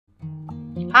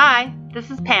Hi,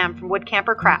 this is Pam from Wood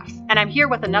Camper Crafts, and I'm here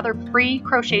with another free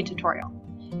crochet tutorial.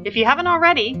 If you haven't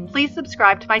already, please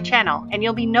subscribe to my channel and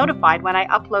you'll be notified when I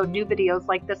upload new videos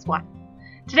like this one.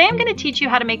 Today I'm going to teach you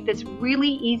how to make this really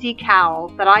easy cowl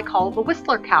that I call the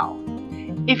Whistler Cowl.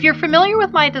 If you're familiar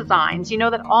with my designs, you know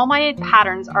that all my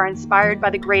patterns are inspired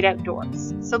by the great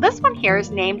outdoors. So this one here is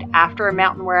named after a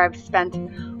mountain where I've spent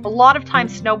a lot of time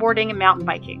snowboarding and mountain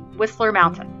biking, Whistler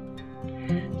Mountain.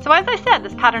 So as I said,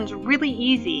 this pattern's really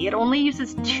easy. It only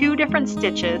uses 2 different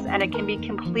stitches and it can be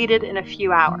completed in a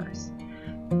few hours.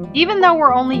 Even though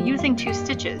we're only using 2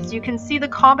 stitches, you can see the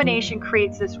combination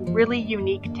creates this really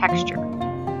unique texture.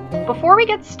 Before we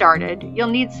get started, you'll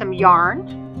need some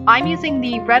yarn. I'm using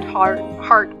the Red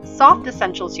Heart Soft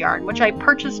Essentials yarn, which I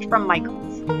purchased from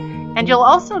Michaels. And you'll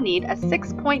also need a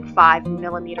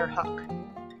 6.5mm hook.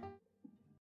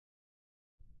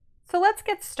 So let's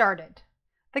get started.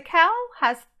 The cowl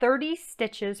has 30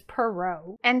 stitches per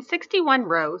row and 61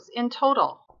 rows in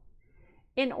total.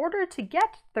 In order to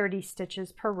get 30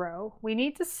 stitches per row, we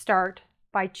need to start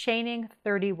by chaining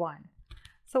 31.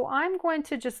 So I'm going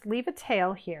to just leave a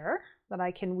tail here that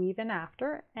I can weave in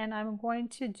after, and I'm going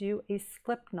to do a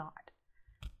slip knot.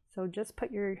 So just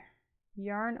put your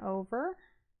yarn over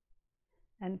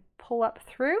and pull up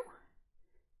through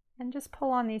and just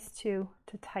pull on these 2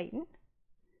 to tighten.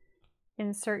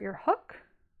 Insert your hook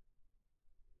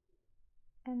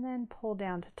and then pull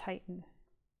down to tighten.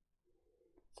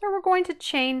 So we're going to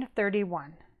chain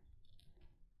 31.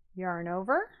 Yarn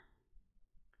over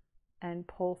and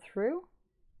pull through.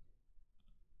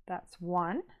 That's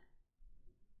 1.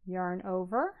 Yarn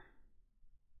over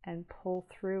and pull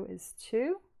through is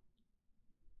 2.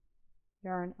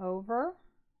 Yarn over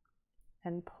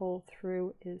and pull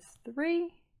through is 3.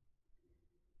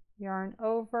 Yarn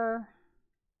over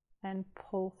and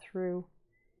pull through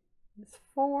is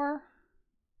 4.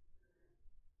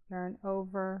 Yarn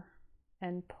over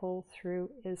and pull through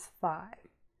is 5.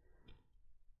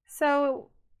 So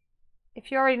if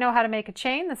you already know how to make a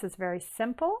chain, this is very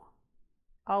simple.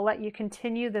 I'll let you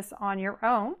continue this on your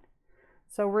own.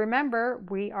 So remember,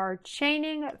 we are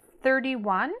chaining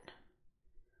 31,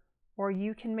 or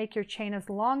you can make your chain as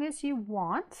long as you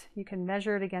want. You can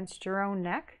measure it against your own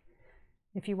neck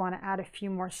if you want to add a few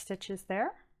more stitches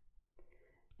there.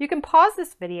 You can pause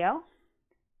this video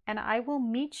and I will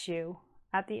meet you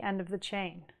at the end of the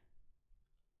chain.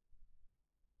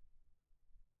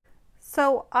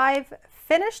 So I've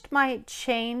finished my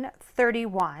chain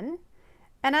 31,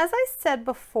 and as I said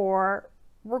before,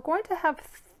 we're going to have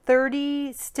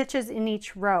 30 stitches in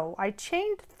each row. I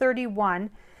chained 31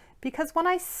 because when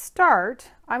I start,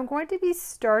 I'm going to be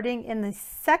starting in the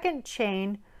second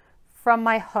chain from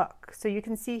my hook. So you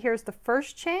can see here's the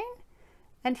first chain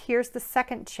and here's the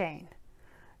second chain.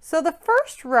 So the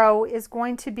first row is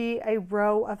going to be a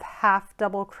row of half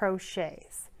double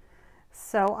crochets.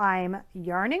 So I'm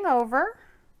yarning over,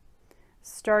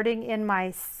 starting in my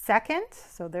second,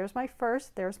 so there's my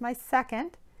first, there's my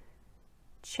second,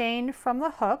 chain from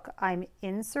the hook. I'm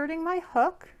inserting my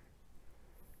hook,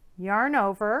 yarn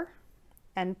over,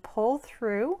 and pull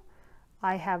through.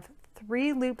 I have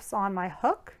 3 loops on my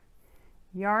hook,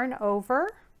 yarn over,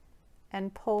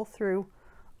 and pull through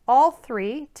all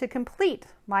 3 to complete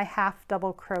my half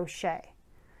double crochet.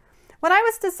 When I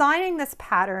was designing this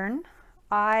pattern,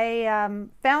 I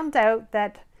found out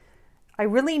that I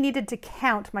really needed to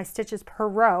count my stitches per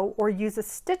row or use a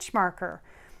stitch marker.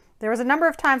 There was a number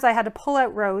of times I had to pull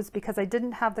out rows because I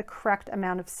didn't have the correct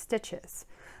amount of stitches.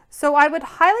 So I would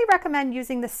highly recommend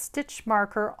using the stitch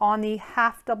marker on the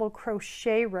half double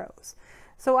crochet rows.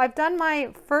 So I've done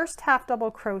my first half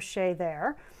double crochet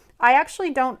there. I actually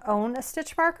don't own a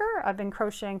stitch marker. I've been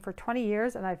crocheting for 20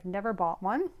 years and I've never bought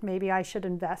one. Maybe I should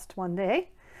invest one day.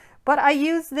 But I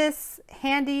use this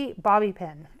handy bobby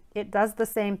pin. It does the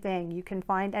same thing. You can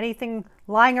find anything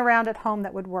lying around at home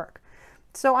that would work.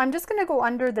 So I'm just going to go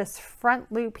under this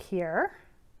front loop here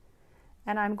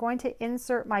and I'm going to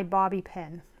insert my bobby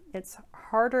pin. It's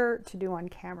harder to do on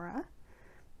camera.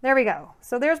 There we go.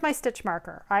 So there's my stitch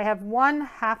marker. I have 1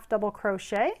 half double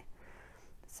crochet.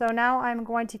 So now I'm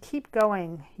going to keep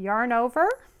going. Yarn over,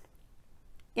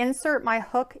 insert my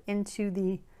hook into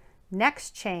the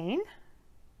next chain,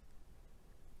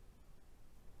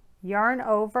 yarn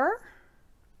over,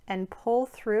 and pull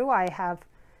through. I have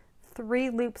 3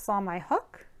 loops on my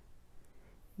hook,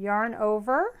 yarn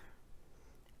over,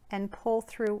 and pull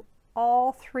through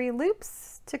all 3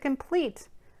 loops to complete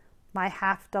my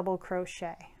half double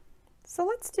crochet. So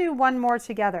let's do one more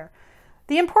together.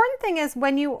 The important thing is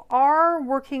when you are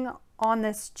working on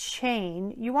this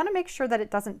chain, you want to make sure that it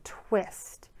doesn't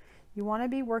twist. You want to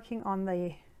be working on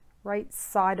the right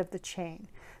side of the chain.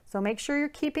 So make sure you're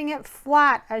keeping it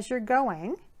flat as you're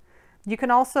going. You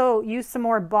can also use some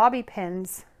more bobby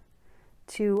pins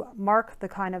to mark the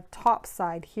kind of top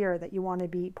side here that you want to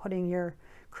be putting your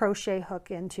crochet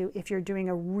hook into if you're doing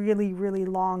a really, really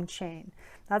long chain.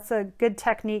 That's a good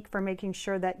technique for making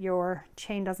sure that your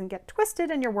chain doesn't get twisted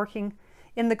and you're working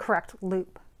in the correct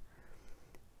loop.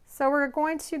 So we're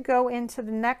going to go into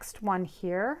the next one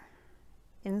here.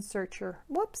 Insert your,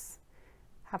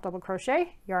 half double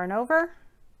crochet, yarn over,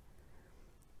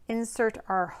 insert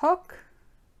our hook,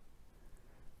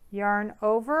 yarn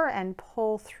over and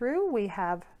pull through. We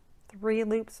have 3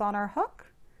 loops on our hook,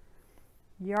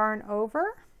 yarn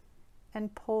over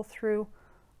and pull through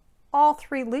all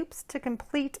 3 loops to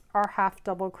complete our half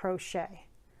double crochet.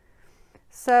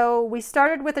 So we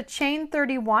started with a chain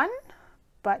 31,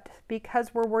 but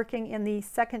because we're working in the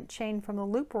second chain from the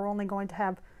loop, we're only going to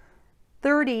have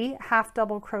 30 half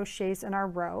double crochets in our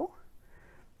row.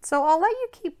 So I'll let you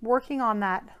keep working on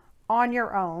that on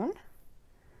your own,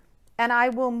 and I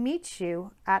will meet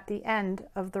you at the end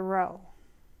of the row.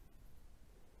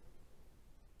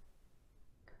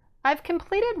 I've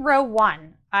completed row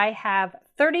 1. I have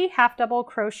 30 half double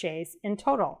crochets in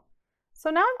total. So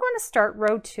now I'm going to start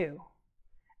row 2.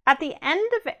 At the end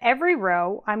of every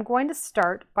row, I'm going to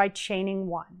start by chaining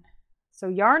 1. So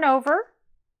yarn over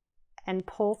and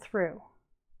pull through.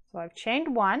 So I've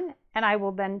chained 1 and I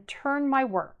will then turn my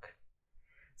work.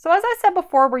 So as I said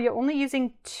before, we're only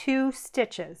using 2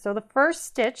 stitches. So the first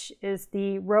stitch is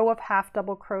the row of half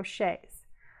double crochets.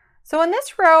 So in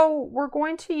this row, we're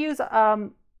going to use a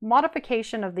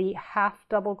modification of the half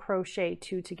double crochet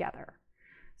 2 together.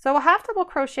 So a half double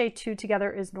crochet 2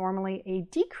 together is normally a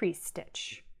decrease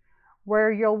stitch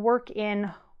where you'll work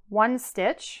in 1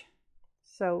 stitch.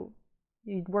 So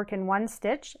you'd work in 1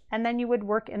 stitch and then you would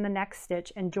work in the next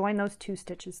stitch and join those 2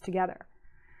 stitches together.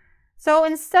 So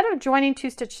instead of joining 2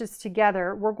 stitches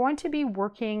together, we're going to be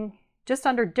working just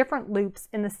under different loops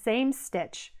in the same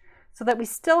stitch so that we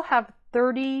still have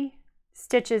 30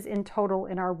 stitches in total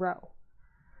in our row.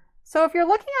 So if you're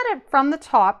looking at it from the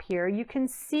top here, you can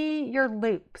see your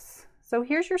loops. So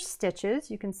here's your stitches.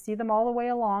 You can see them all the way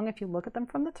along. If you look at them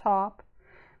from the top,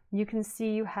 you can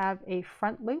see you have a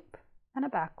front loop and a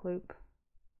back loop.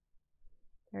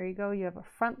 There you go. You have a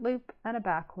front loop and a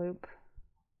back loop.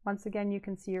 Once again, you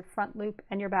can see your front loop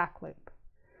and your back loop.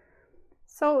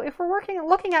 So if we're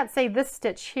looking at, say, this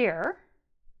stitch here,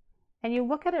 and you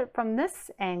look at it from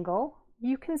this angle,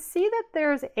 you can see that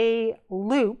there's a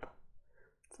loop.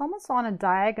 It's almost on a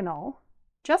diagonal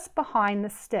just behind the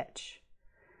stitch.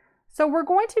 So we're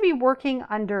going to be working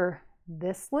under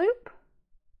this loop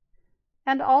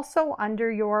and also under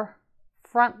your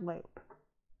front loop.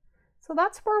 So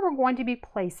that's where we're going to be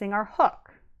placing our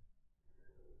hook.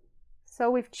 So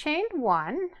we've chained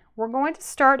 1. We're going to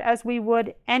start as we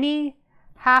would any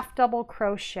half double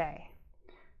crochet.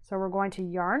 So we're going to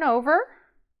yarn over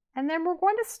and then we're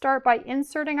going to start by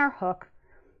inserting our hook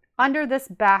under this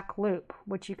back loop,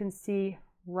 which you can see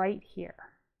right here.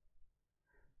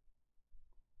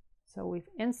 So we've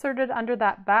inserted under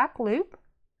that back loop.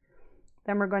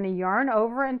 Then we're going to yarn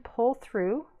over and pull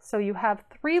through. So you have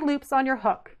 3 loops on your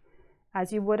hook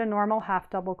as you would a normal half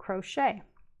double crochet.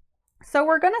 So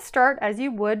we're going to start as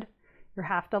you would your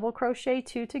half double crochet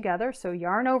 2 together. So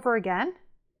yarn over again.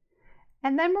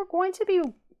 And then we're going to be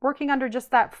working under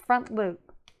just that front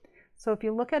loop. So if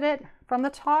you look at it from the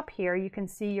top here, you can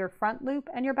see your front loop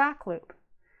and your back loop.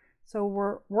 So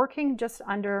we're working just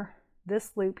under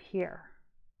this loop here.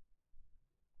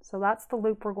 So that's the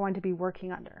loop we're going to be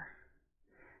working under.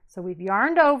 So we've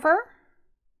yarned over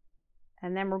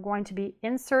and then we're going to be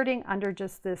inserting under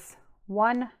just this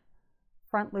 1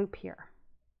 front loop here.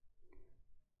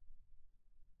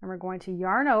 And we're going to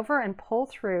yarn over and pull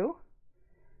through.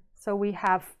 So we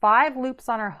have 5 loops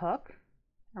on our hook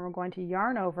and we're going to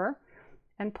yarn over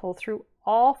and pull through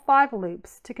all 5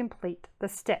 loops to complete the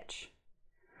stitch.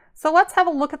 So let's have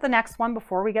a look at the next one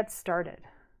before we get started.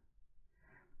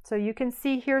 So you can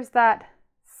see here's that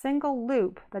single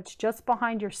loop that's just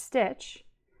behind your stitch.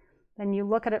 Then you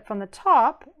look at it from the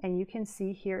top and you can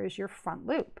see here is your front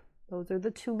loop. Those are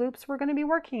the 2 loops we're going to be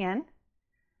working in.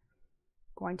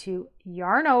 Going to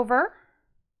yarn over,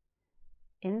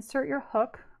 insert your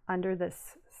hook under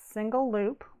this single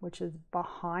loop, which is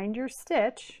behind your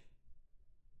stitch.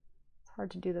 It's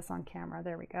hard to do this on camera.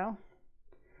 There we go.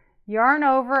 Yarn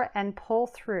over and pull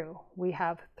through. We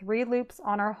have 3 loops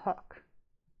on our hook.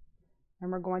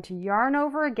 And we're going to yarn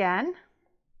over again,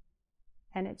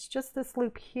 and it's just this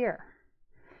loop here.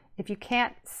 If you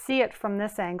can't see it from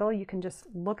this angle, you can just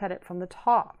look at it from the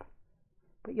top.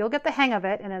 But you'll get the hang of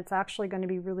it, and it's actually going to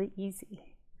be really easy.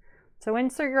 So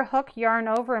insert your hook, yarn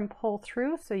over and pull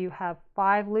through so you have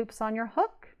 5 loops on your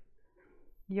hook.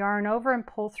 Yarn over and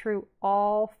pull through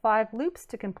all 5 loops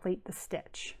to complete the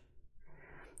stitch.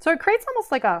 So it creates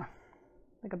almost like a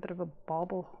bit of a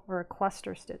bauble or a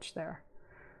cluster stitch there.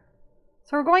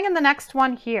 So we're going in the next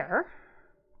one here.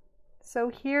 So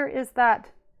here is that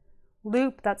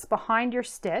loop that's behind your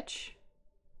stitch.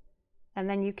 And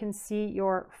then you can see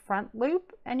your front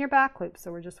loop and your back loop.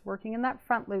 So we're just working in that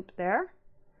front loop there.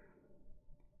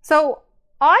 So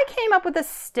I came up with this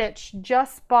stitch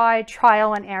just by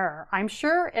trial and error. I'm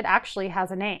sure it actually has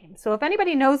a name. So if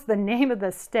anybody knows the name of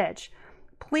this stitch,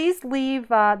 please leave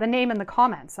the name in the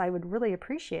comments. I would really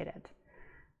appreciate it.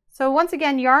 So once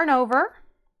again, yarn over.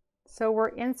 So we're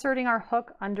inserting our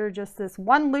hook under just this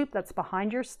one loop that's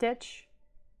behind your stitch.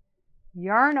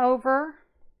 Yarn over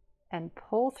and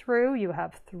pull through. You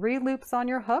have 3 loops on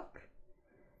your hook.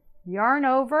 Yarn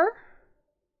over.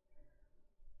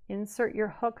 Insert your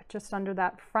hook just under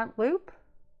that front loop.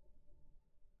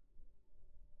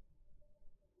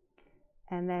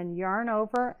 And then yarn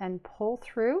over and pull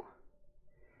through.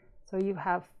 So you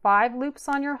have 5 loops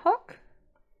on your hook.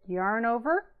 Yarn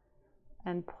over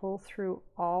and pull through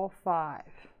all 5.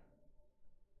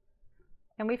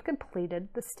 And we've completed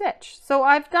the stitch. So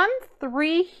I've done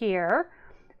 3 here.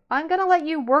 I'm going to let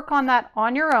you work on that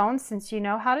on your own since you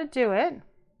know how to do it.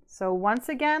 So once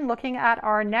again, looking at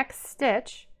our next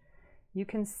stitch, you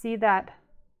can see that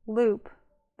loop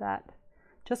that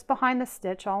just behind the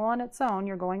stitch all on its own.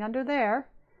 You're going under there.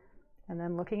 And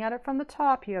then looking at it from the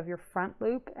top, you have your front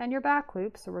loop and your back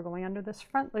loop. So we're going under this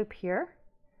front loop here.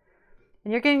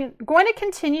 And you're going to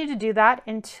continue to do that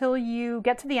until you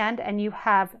get to the end and you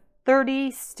have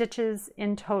 30 stitches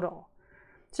in total.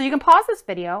 So you can pause this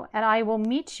video and I will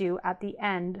meet you at the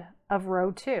end of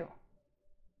row 2.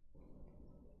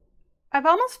 I've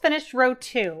almost finished row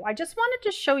 2. I just wanted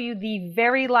to show you the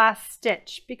very last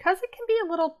stitch because it can be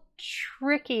a little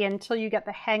tricky until you get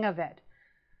the hang of it.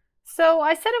 So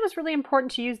I said it was really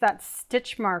important to use that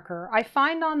stitch marker. I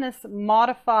find on this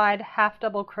modified half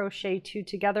double crochet 2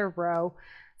 together row,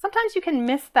 sometimes you can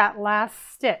miss that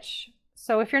last stitch.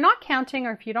 So if you're not counting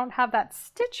or if you don't have that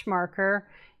stitch marker,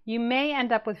 you may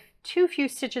end up with too few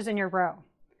stitches in your row.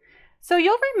 So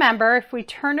you'll remember if we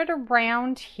turn it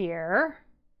around here,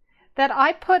 that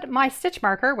I put my stitch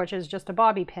marker, which is just a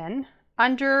bobby pin,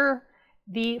 under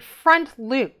the front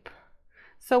loop.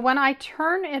 So when I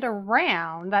turn it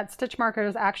around, that stitch marker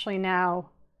is actually now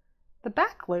the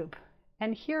back loop.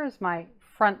 And here's my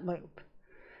front loop.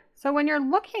 So when you're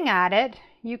looking at it,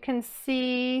 you can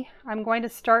see I'm going to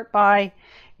start by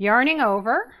yarning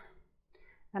over.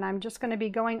 And I'm just going to be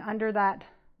going under that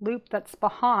loop that's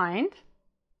behind.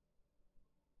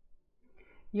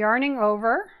 Yarning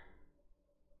over.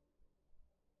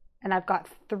 And I've got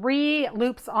 3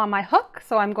 loops on my hook,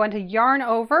 so I'm going to yarn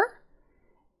over.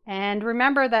 And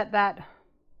remember that that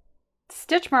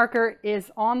stitch marker is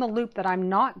on the loop that I'm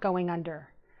not going under.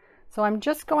 So I'm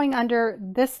just going under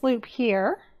this loop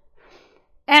here.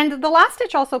 And the last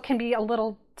stitch also can be a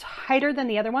little tighter than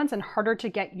the other ones and harder to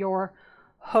get your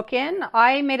hook in.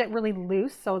 I made it really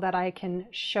loose so that I can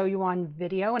show you on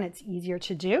video and it's easier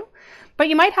to do. But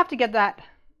you might have to give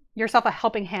yourself a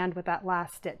helping hand with that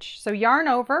last stitch. So yarn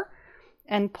over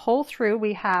and pull through.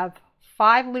 We have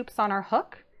 5 loops on our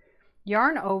hook.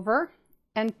 Yarn over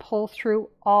and pull through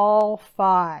all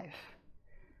 5.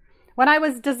 When I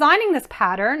was designing this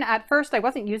pattern, at first I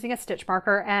wasn't using a stitch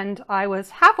marker and I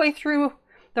was halfway through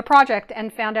the project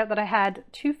and found out that I had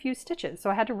too few stitches. So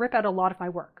I had to rip out a lot of my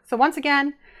work. So once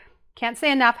again, can't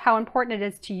say enough how important it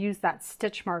is to use that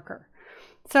stitch marker.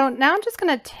 So now I'm just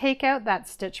going to take out that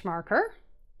stitch marker.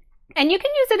 And you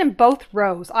can use it in both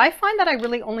rows. I find that I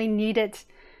really only need it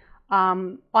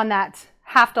on that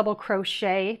half double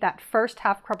crochet, that first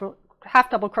half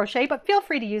double crochet, but feel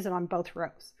free to use it on both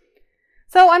rows.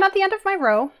 So I'm at the end of my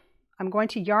row. I'm going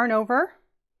to yarn over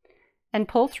and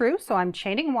pull through. So I'm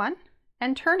chaining 1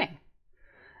 and turning.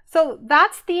 So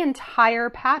that's the entire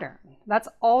pattern. That's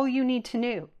all you need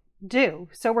to do.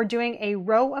 So we're doing a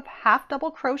row of half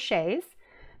double crochets.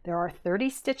 There are 30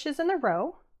 stitches in the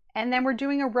row. And then we're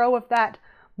doing a row of that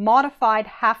modified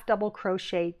half double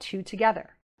crochet 2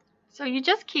 together. So you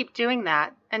just keep doing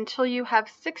that until you have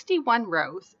 61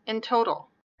 rows in total.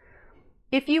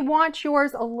 If you want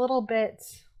yours a little bit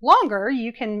longer,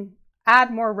 you can add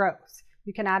more rows.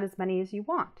 You can add as many as you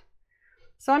want.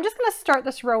 So I'm just going to start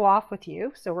this row off with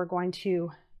you. So we're going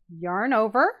to yarn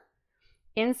over,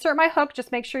 insert my hook,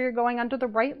 just make sure you're going under the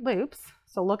right loops.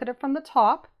 So look at it from the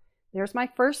top. There's my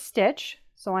first stitch.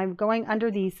 So I'm going under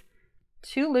these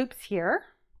 2 loops here,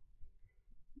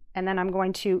 and then I'm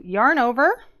going to yarn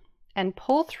over and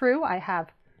pull through. I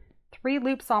have 3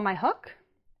 loops on my hook,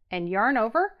 and yarn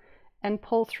over and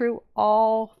pull through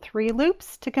all 3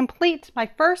 loops to complete my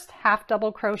first half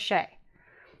double crochet.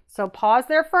 So pause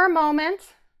there for a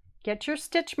moment, get your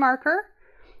stitch marker,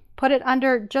 put it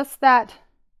under just that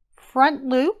front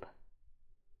loop,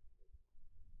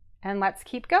 and let's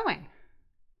keep going.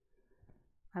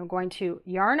 I'm going to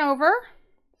yarn over.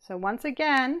 So once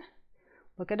again,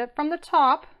 look at it from the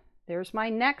top. There's my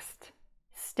next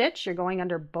stitch. You're going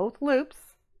under both loops,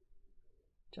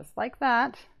 just like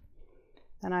that.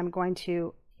 Then I'm going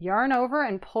to yarn over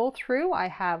and pull through. I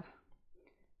have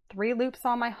 3 loops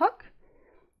on my hook.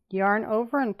 Yarn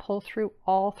over and pull through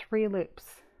all 3 loops.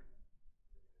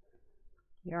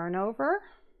 Yarn over,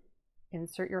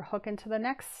 insert your hook into the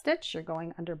next stitch. You're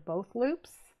going under both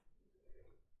loops.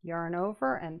 Yarn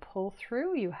over and pull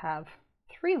through. You have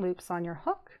 3 loops on your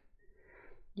hook.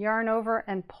 Yarn over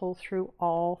and pull through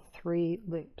all 3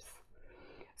 loops.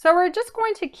 So we're just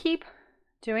going to keep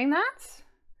doing that.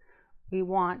 We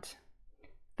want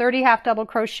 30 half double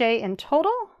crochet in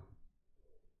total.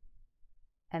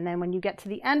 And then when you get to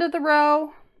the end of the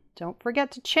row, don't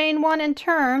forget to chain 1 and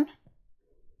turn.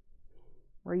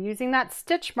 We're using that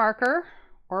stitch marker,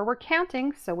 or we're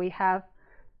counting, so we have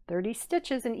 30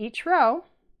 stitches in each row.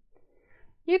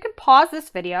 You can pause this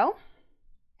video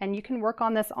and you can work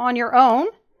on this on your own.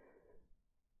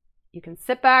 You can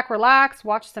sit back, relax,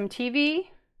 watch some TV.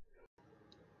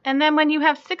 And then when you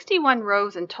have 61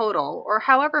 rows in total, or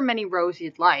however many rows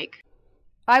you'd like,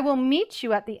 I will meet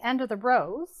you at the end of the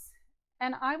rows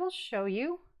and I will show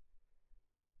you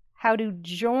how to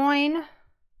join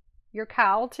your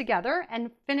cowl together and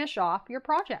finish off your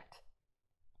project.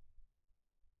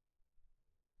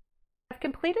 I've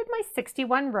completed my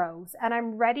 61 rows and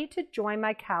I'm ready to join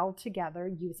my cowl together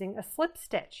using a slip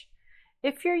stitch.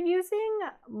 If you're using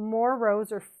more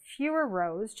rows or fewer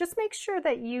rows, just make sure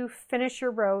that you finish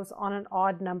your rows on an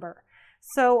odd number.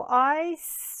 So I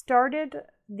started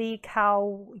the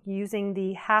cowl using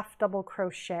the half double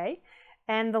crochet,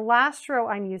 and the last row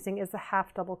I'm using is a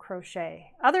half double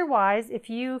crochet. Otherwise, if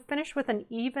you finish with an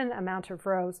even amount of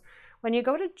rows, when you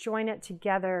go to join it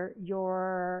together,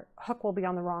 your hook will be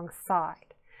on the wrong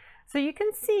side. So you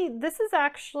can see this is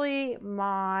actually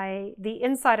the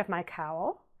inside of my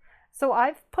cowl. So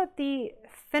I've put the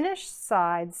finished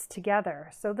sides together.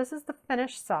 So this is the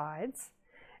finished sides,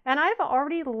 and I've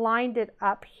already lined it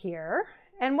up here.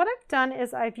 And what I've done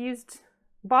is I've used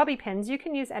bobby pins. You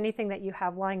can use anything that you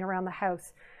have lying around the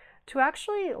house to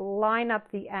actually line up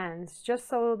the ends, just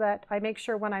so that I make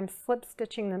sure when I'm slip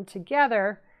stitching them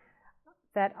together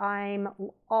that I'm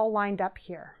all lined up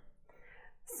here.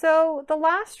 So the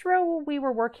last row we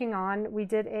were working on, we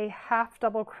did a half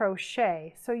double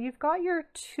crochet. So you've got your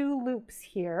 2 loops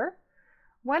here.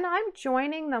 When I'm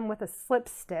joining them with a slip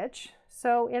stitch,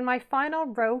 so in my final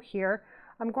row here,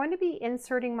 I'm going to be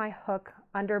inserting my hook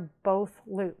under both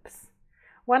loops.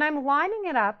 When I'm lining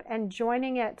it up and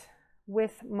joining it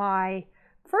with my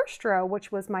first row, which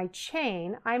was my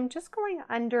chain, I'm just going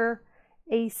under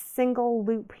a single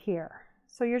loop here.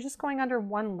 So you're just going under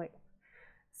 1 loop.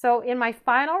 So in my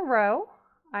final row,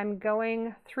 I'm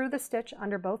going through the stitch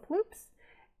under both loops.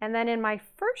 And then in my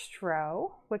first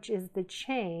row, which is the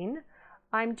chain,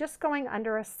 I'm just going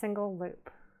under a single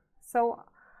loop. So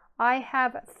I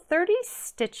have 30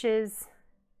 stitches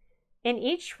in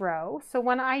each row. So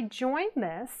when I join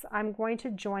this, I'm going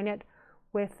to join it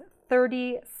with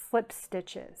 30 slip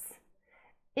stitches.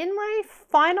 In my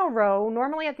final row,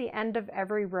 normally at the end of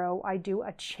every row, I do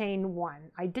a chain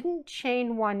 1. I didn't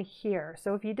chain 1 here.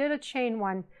 So if you did a chain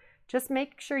 1, just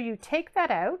make sure you take that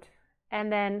out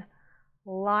and then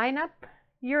line up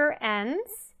your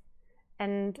ends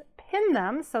and pin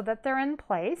them so that they're in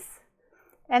place.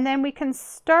 And then we can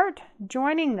start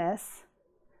joining this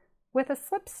with a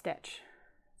slip stitch.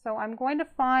 So I'm going to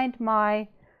find my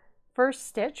first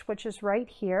stitch, which is right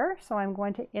here. So I'm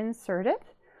going to insert it.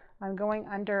 I'm going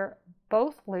under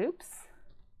both loops,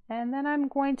 and then I'm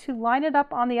going to line it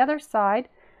up on the other side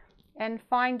and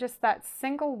find just that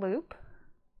single loop.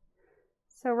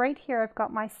 So right here I've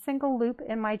got my single loop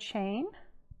in my chain,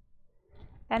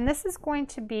 and this is going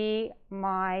to be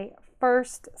my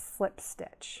first slip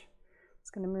stitch.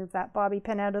 Just going to move that bobby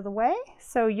pin out of the way.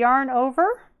 So yarn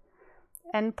over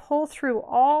and pull through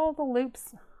all the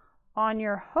loops on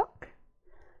your hook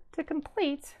to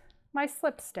complete my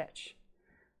slip stitch.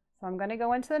 So I'm going to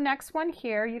go into the next one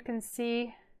here. You can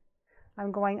see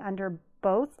I'm going under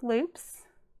both loops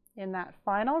in that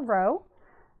final row.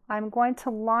 I'm going to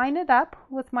line it up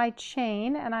with my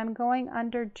chain, and I'm going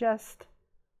under just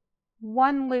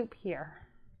 1 loop here.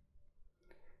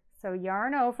 So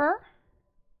yarn over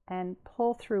and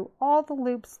pull through all the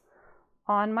loops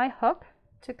on my hook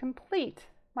to complete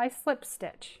my slip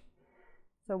stitch.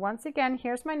 So once again,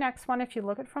 here's my next one. If you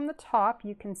look at from the top,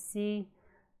 you can see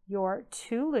your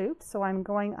 2 loops. So I'm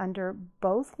going under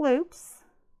both loops,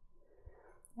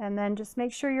 and then just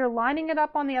make sure you're lining it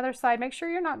up on the other side. Make sure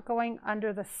you're not going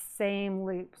under the same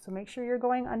loop. So make sure you're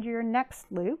going under your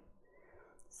next loop.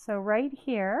 So right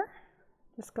here,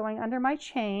 just going under my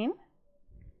chain,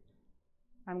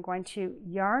 I'm going to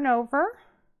yarn over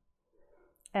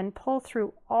and pull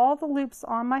through all the loops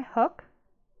on my hook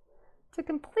to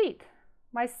complete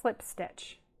my slip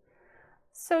stitch.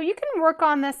 So you can work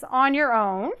on this on your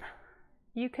own.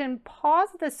 You can pause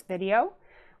this video.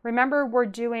 Remember, we're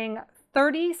doing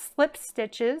 30 slip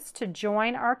stitches to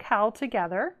join our cowl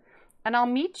together, and I'll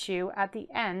meet you at the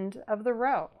end of the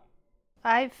row.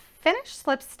 I've finished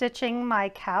slip stitching my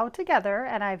cowl together,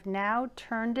 and I've now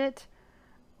turned it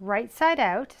right side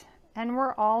out, and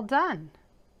we're all done.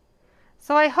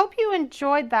 So I hope you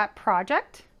enjoyed that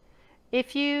project.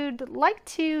 If you'd like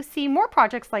to see more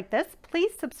projects like this,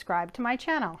 please subscribe to my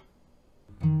channel.